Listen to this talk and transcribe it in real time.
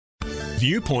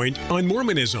Viewpoint on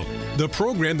Mormonism, the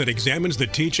program that examines the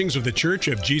teachings of the Church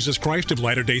of Jesus Christ of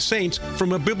Latter-day Saints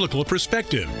from a biblical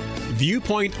perspective.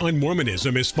 Viewpoint on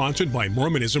Mormonism is sponsored by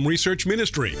Mormonism Research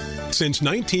Ministry. Since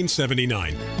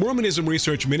 1979, Mormonism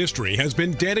Research Ministry has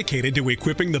been dedicated to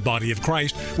equipping the body of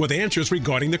Christ with answers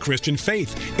regarding the Christian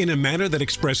faith in a manner that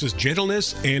expresses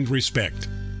gentleness and respect.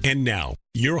 And now,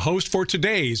 your host for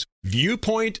today's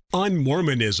Viewpoint on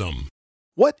Mormonism.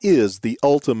 What is the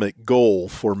ultimate goal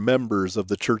for members of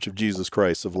the Church of Jesus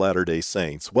Christ of Latter-day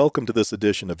Saints? Welcome to this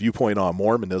edition of Viewpoint on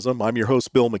Mormonism. I'm your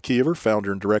host, Bill McKeever,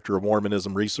 founder and director of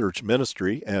Mormonism Research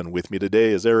Ministry, and with me today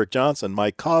is Eric Johnson, my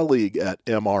colleague at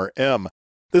MRM.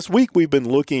 This week we've been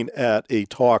looking at a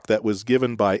talk that was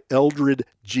given by Eldred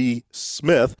G.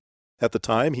 Smith. At the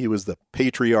time, he was the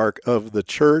patriarch of the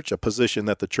church, a position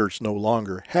that the church no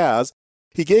longer has.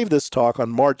 He gave this talk on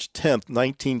March 10th,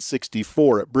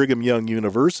 1964 at Brigham Young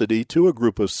University to a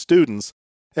group of students.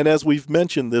 And as we've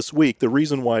mentioned this week, the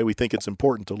reason why we think it's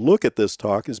important to look at this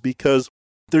talk is because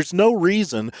there's no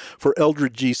reason for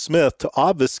Eldred G. Smith to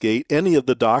obfuscate any of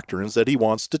the doctrines that he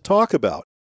wants to talk about.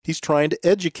 He's trying to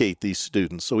educate these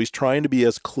students, so he's trying to be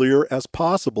as clear as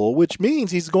possible, which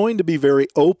means he's going to be very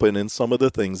open in some of the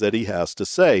things that he has to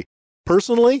say.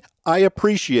 Personally, I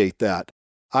appreciate that.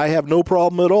 I have no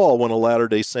problem at all when a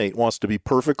Latter-day Saint wants to be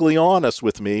perfectly honest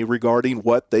with me regarding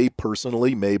what they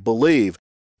personally may believe.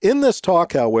 In this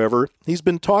talk, however, he's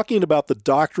been talking about the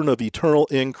doctrine of eternal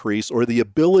increase, or the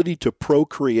ability to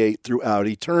procreate throughout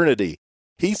eternity.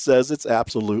 He says it's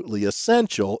absolutely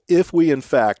essential if we in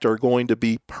fact are going to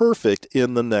be perfect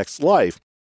in the next life.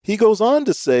 He goes on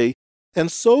to say, and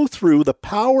so through the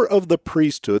power of the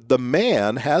priesthood, the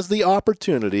man has the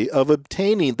opportunity of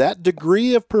obtaining that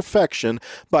degree of perfection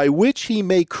by which he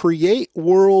may create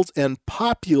worlds and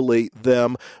populate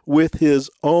them with his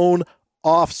own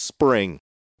offspring.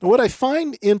 What I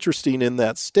find interesting in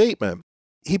that statement,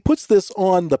 he puts this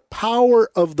on the power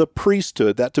of the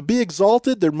priesthood, that to be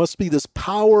exalted, there must be this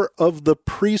power of the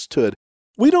priesthood.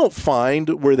 We don't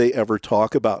find where they ever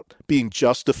talk about being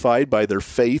justified by their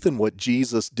faith in what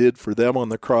Jesus did for them on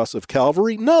the cross of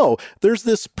Calvary. No, there's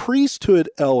this priesthood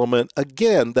element,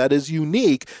 again, that is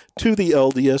unique to the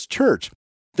LDS Church.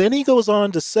 Then he goes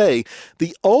on to say,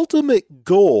 the ultimate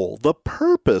goal, the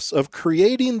purpose of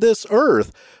creating this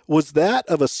earth was that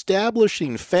of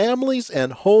establishing families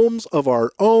and homes of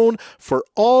our own for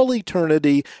all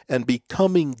eternity and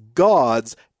becoming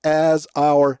gods as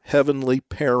our heavenly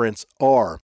parents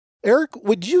are. Eric,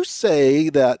 would you say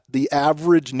that the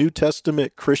average New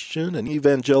Testament Christian and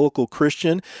evangelical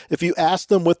Christian, if you ask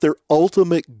them what their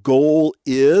ultimate goal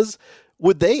is,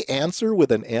 would they answer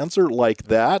with an answer like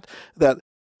that? That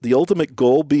the ultimate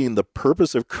goal being the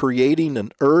purpose of creating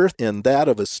an earth and that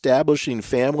of establishing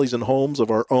families and homes of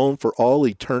our own for all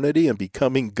eternity and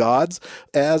becoming gods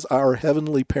as our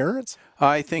heavenly parents?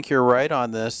 I think you're right on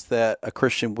this, that a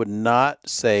Christian would not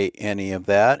say any of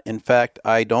that. In fact,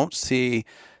 I don't see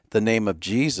the name of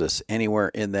Jesus anywhere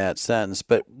in that sentence,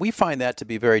 but we find that to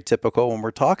be very typical when we're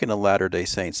talking to Latter-day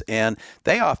Saints, and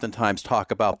they oftentimes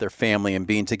talk about their family and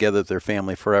being together with their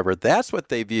family forever. That's what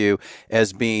they view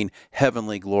as being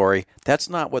heavenly glory. That's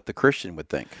not what the Christian would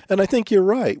think. And I think you're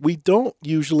right. We don't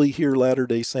usually hear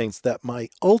Latter-day Saints that my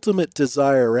ultimate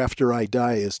desire after I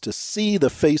die is to see the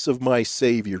face of my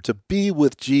Savior, to be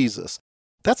with Jesus.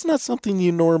 That's not something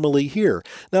you normally hear.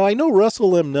 Now, I know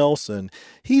Russell M. Nelson,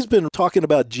 he's been talking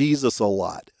about Jesus a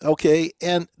lot, okay?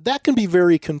 And that can be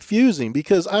very confusing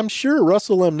because I'm sure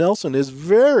Russell M. Nelson is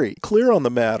very clear on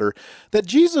the matter that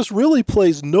Jesus really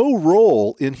plays no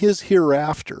role in his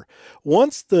hereafter.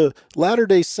 Once the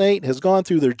Latter-day Saint has gone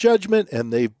through their judgment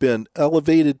and they've been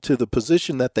elevated to the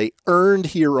position that they earned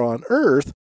here on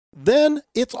earth, then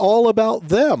it's all about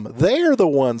them. They're the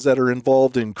ones that are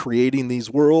involved in creating these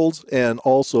worlds and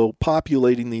also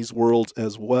populating these worlds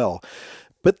as well.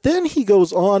 But then he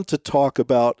goes on to talk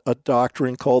about a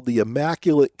doctrine called the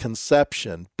Immaculate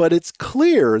Conception. But it's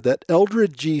clear that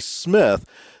Eldred G. Smith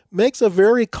makes a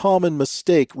very common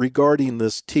mistake regarding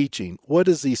this teaching. What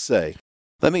does he say?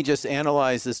 Let me just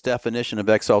analyze this definition of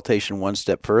exaltation one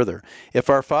step further. If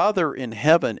our Father in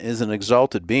heaven is an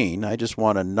exalted being, I just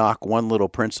want to knock one little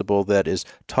principle that is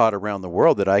taught around the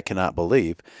world that I cannot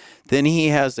believe, then he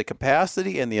has the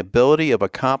capacity and the ability of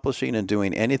accomplishing and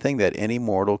doing anything that any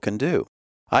mortal can do.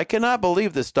 I cannot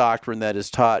believe this doctrine that is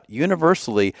taught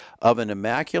universally of an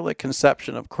immaculate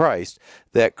conception of Christ,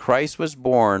 that Christ was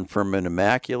born from an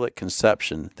immaculate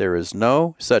conception. There is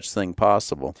no such thing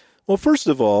possible. Well, first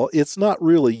of all, it's not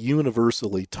really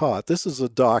universally taught. This is a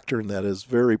doctrine that is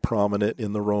very prominent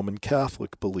in the Roman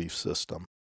Catholic belief system.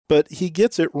 But he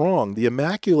gets it wrong. The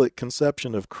Immaculate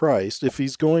Conception of Christ, if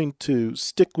he's going to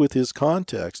stick with his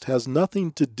context, has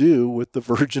nothing to do with the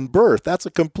virgin birth. That's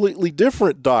a completely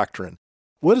different doctrine.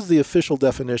 What is the official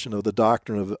definition of the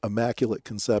doctrine of Immaculate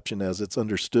Conception as it's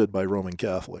understood by Roman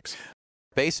Catholics?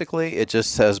 Basically, it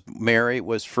just says Mary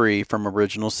was free from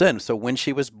original sin. So when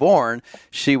she was born,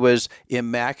 she was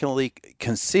immaculately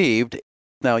conceived.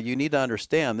 Now, you need to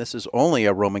understand, this is only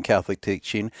a Roman Catholic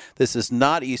teaching. This is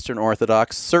not Eastern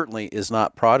Orthodox, certainly is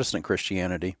not Protestant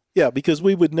Christianity. Yeah, because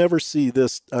we would never see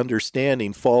this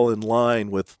understanding fall in line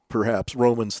with perhaps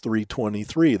Romans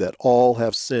 3:23, that all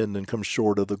have sinned and come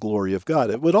short of the glory of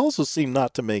God. It would also seem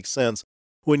not to make sense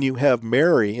when you have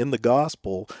Mary in the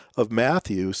Gospel of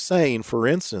Matthew saying, for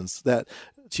instance, that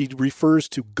she refers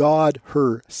to God,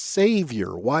 her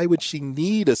Savior. Why would she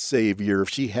need a Savior if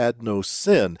she had no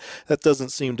sin? That doesn't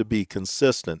seem to be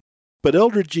consistent. But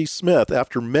Eldred G. Smith,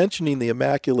 after mentioning the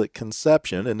Immaculate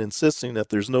Conception and insisting that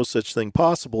there's no such thing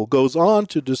possible, goes on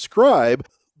to describe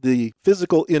the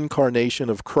physical incarnation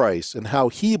of Christ and how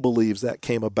he believes that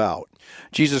came about.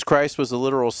 Jesus Christ was the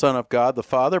literal Son of God the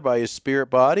Father by his spirit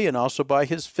body and also by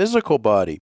his physical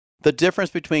body. The difference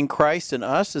between Christ and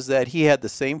us is that he had the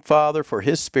same Father for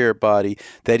his spirit body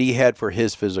that he had for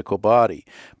his physical body.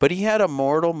 But he had a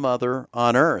mortal mother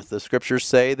on earth. The scriptures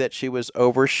say that she was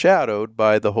overshadowed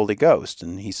by the Holy Ghost.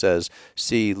 And he says,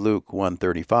 see Luke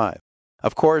 1:35.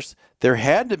 Of course, there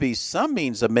had to be some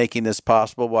means of making this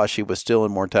possible while she was still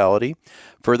in mortality.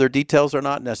 Further details are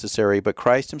not necessary, but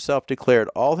Christ himself declared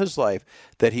all his life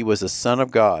that he was a Son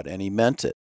of God, and he meant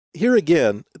it. Here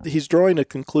again, he's drawing a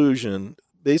conclusion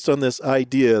based on this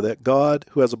idea that God,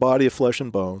 who has a body of flesh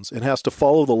and bones and has to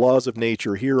follow the laws of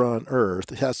nature here on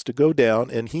earth, has to go down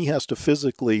and he has to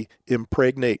physically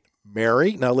impregnate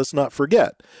Mary. Now, let's not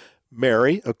forget,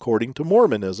 Mary, according to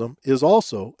Mormonism, is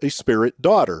also a spirit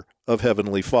daughter of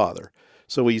Heavenly Father.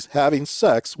 So he's having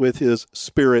sex with his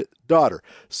spirit daughter.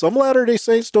 Some Latter-day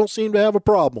Saints don't seem to have a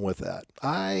problem with that.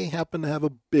 I happen to have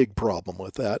a big problem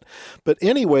with that. But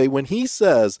anyway, when he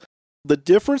says, the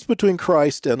difference between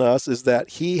Christ and us is that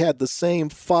he had the same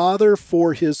Father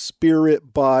for his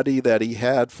spirit body that he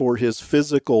had for his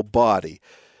physical body.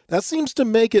 That seems to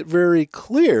make it very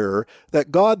clear that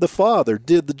God the Father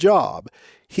did the job.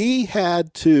 He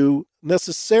had to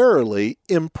necessarily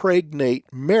impregnate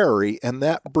Mary, and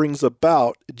that brings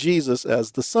about Jesus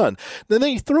as the Son. Then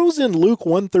he throws in Luke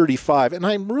 1:35, and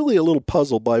I'm really a little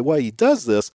puzzled by why he does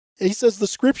this. He says the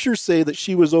scriptures say that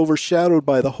she was overshadowed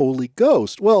by the Holy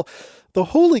Ghost. Well, the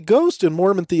Holy Ghost in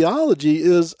Mormon theology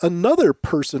is another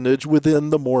personage within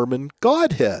the Mormon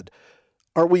Godhead.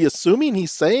 Are we assuming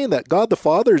he's saying that God the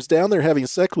Father is down there having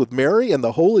sex with Mary and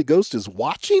the Holy Ghost is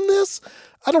watching this?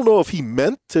 I don't know if he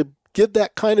meant to give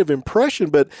that kind of impression,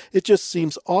 but it just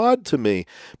seems odd to me.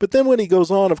 But then when he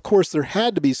goes on, of course, there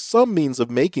had to be some means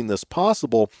of making this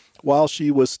possible while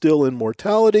she was still in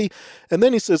mortality. And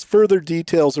then he says further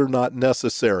details are not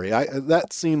necessary.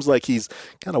 That seems like he's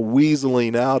kind of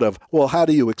weaseling out of, well, how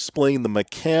do you explain the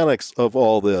mechanics of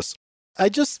all this? I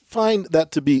just find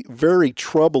that to be very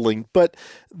troubling. But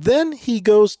then he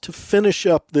goes to finish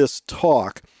up this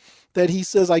talk that he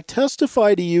says, I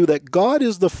testify to you that God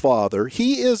is the Father,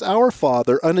 he is our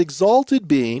Father, an exalted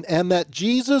being, and that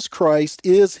Jesus Christ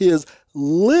is his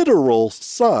literal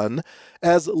Son,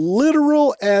 as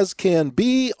literal as can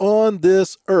be on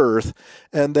this earth,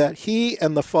 and that he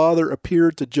and the Father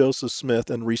appeared to Joseph Smith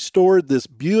and restored this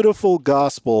beautiful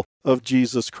gospel of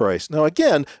Jesus Christ. Now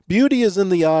again, beauty is in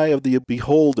the eye of the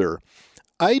beholder.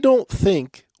 I don't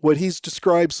think what he's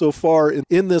described so far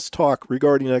in this talk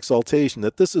regarding exaltation,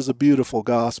 that this is a beautiful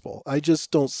gospel. I just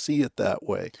don't see it that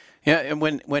way. Yeah, and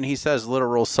when he says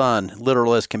literal Son,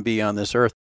 literal as can be on this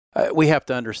earth, we have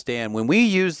to understand, when we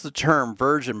use the term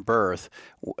virgin birth,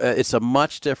 it's a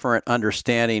much different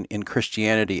understanding in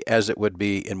Christianity as it would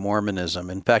be in Mormonism.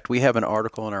 In fact, we have an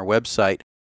article on our website,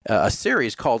 a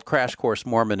series called Crash Course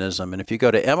Mormonism, and if you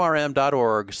go to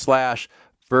mrm.org/virgin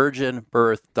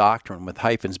birth doctrine, with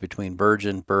hyphens between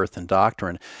virgin, birth, and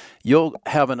doctrine, you'll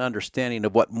have an understanding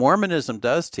of what Mormonism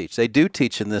does teach. They do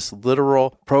teach in this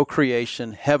literal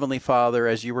procreation. Heavenly Father,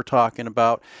 as you were talking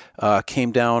about,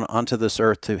 came down onto this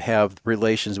earth to have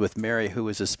relations with Mary, who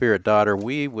is a spirit daughter.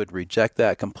 We would reject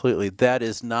that completely. That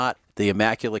is not the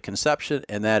Immaculate Conception,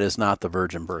 and that is not the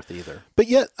virgin birth either. But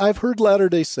yet, I've heard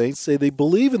Latter-day Saints say they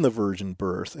believe in the virgin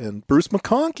birth, and Bruce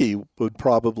McConkie would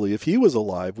probably, if he was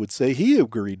alive, would say he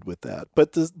agreed with that.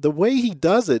 But the way he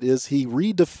does it is he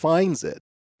redefines it.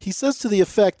 He says to the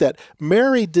effect that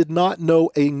Mary did not know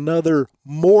another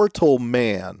mortal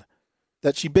man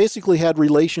that she basically had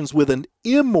relations with an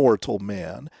immortal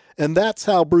man, and that's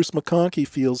how Bruce McConkie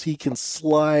feels he can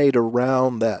slide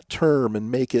around that term and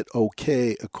make it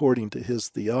okay according to his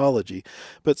theology.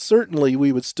 But certainly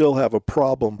we would still have a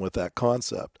problem with that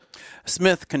concept.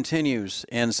 Smith continues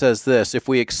and says this, if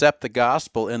we accept the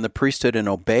gospel in the priesthood and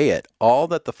obey it, all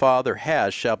that the Father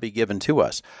has shall be given to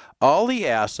us. All he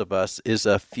asks of us is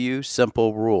a few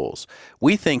simple rules.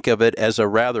 We think of it as a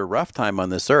rather rough time on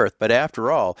this earth, but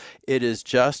after all, it is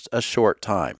just a short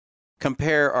time.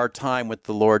 Compare our time with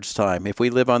the Lord's time. If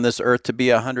we live on this earth to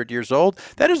be 100 years old,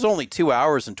 that is only 2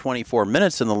 hours and 24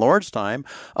 minutes in the Lord's time.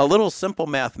 A little simple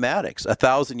mathematics.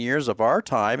 1,000 years of our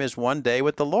time is 1 day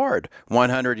with the Lord.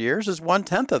 100 years is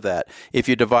 1/10 of that. If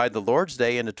you divide the Lord's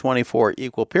day into 24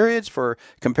 equal periods for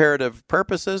comparative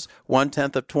purposes,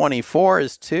 1/10 of 24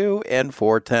 is 2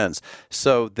 4/10.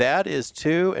 So that is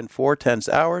 2 4/10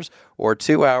 hours, or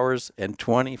 2 hours and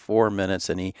 24 minutes.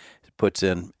 And he puts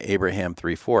in Abraham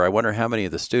 3:4. I wonder how many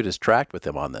of the students tracked with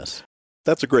him on this.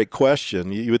 That's a great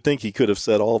question. You would think he could have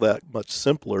said all that much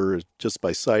simpler just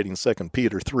by citing 2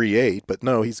 Peter 3:8, but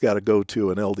no, he's got to go to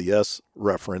an LDS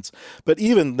reference. But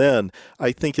even then,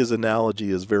 I think his analogy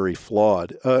is very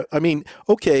flawed.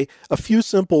 Okay, a few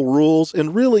simple rules,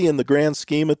 and really in the grand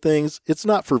scheme of things, it's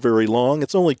not for very long.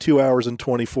 It's only 2 hours and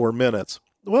 24 minutes.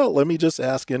 Well, let me just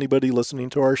ask anybody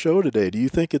listening to our show today, do you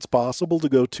think it's possible to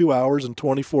go 2 hours and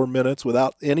 24 minutes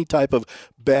without any type of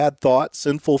bad thought,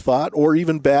 sinful thought, or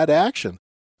even bad action?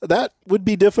 That would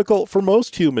be difficult for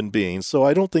most human beings, so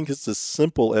I don't think it's as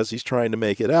simple as he's trying to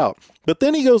make it out. But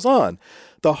then he goes on,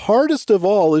 the hardest of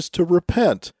all is to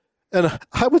repent. And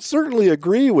I would certainly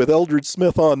agree with Eldred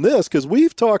Smith on this, because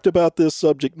we've talked about this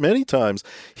subject many times.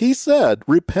 He said,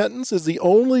 repentance is the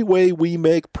only way we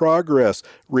make progress.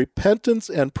 Repentance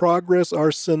and progress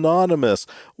are synonymous.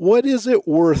 What is it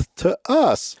worth to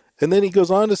us? And then he goes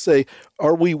on to say,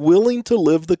 are we willing to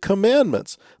live the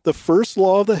commandments? The first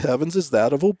law of the heavens is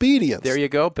that of obedience. There you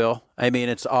go, Bill. I mean,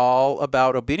 it's all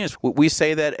about obedience. We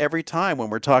say that every time when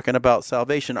we're talking about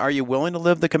salvation. Are you willing to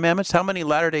live the commandments? How many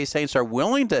Latter-day Saints are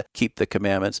willing to keep the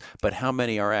commandments, but how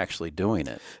many are actually doing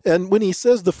it? And when he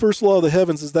says the first law of the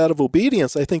heavens is that of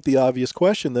obedience, I think the obvious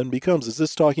question then becomes, is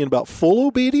this talking about full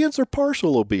obedience or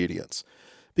partial obedience?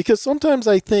 Because sometimes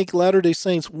I think Latter-day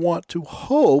Saints want to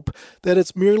hope that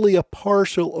it's merely a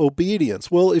partial obedience.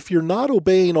 Well, if you're not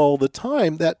obeying all the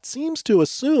time, that seems to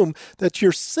assume that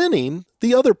you're sinning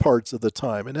the other parts of the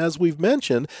time. And as we've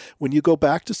mentioned, when you go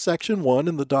back to section 1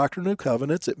 in the Doctrine and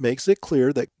Covenants, it makes it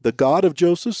clear that the God of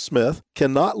Joseph Smith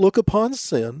cannot look upon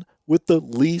sin with the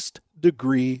least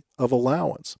degree of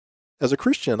allowance. As a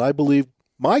Christian, I believe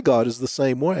my God is the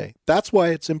same way. That's why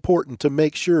it's important to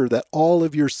make sure that all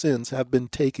of your sins have been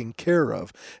taken care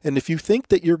of. And if you think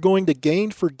that you're going to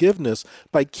gain forgiveness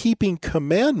by keeping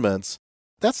commandments,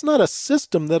 that's not a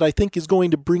system that I think is going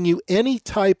to bring you any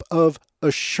type of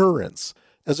assurance.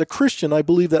 As a Christian, I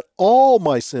believe that all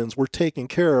my sins were taken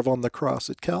care of on the cross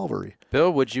at Calvary.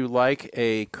 Bill, would you like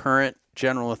a current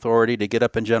general authority to get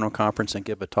up in General Conference and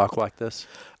give a talk like this?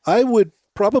 I would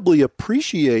probably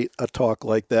appreciate a talk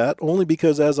like that, only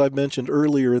because, as I mentioned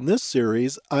earlier in this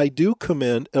series, I do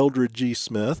commend Eldred G.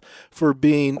 Smith for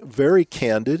being very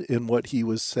candid in what he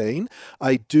was saying.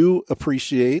 I do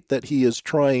appreciate that he is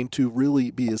trying to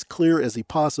really be as clear as he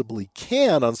possibly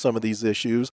can on some of these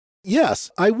issues.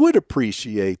 Yes, I would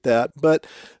appreciate that, but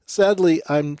sadly,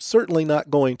 I'm certainly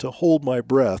not going to hold my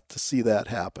breath to see that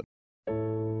happen.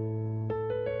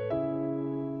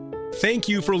 Thank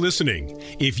you for listening.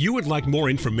 If you would like more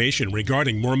information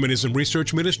regarding Mormonism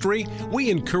Research Ministry, we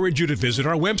encourage you to visit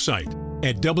our website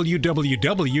at www.mrm.org,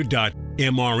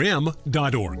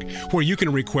 where you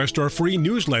can request our free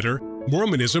newsletter,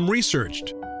 Mormonism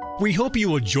Researched. We hope you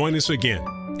will join us again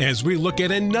as we look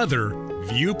at another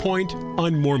viewpoint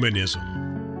on Mormonism.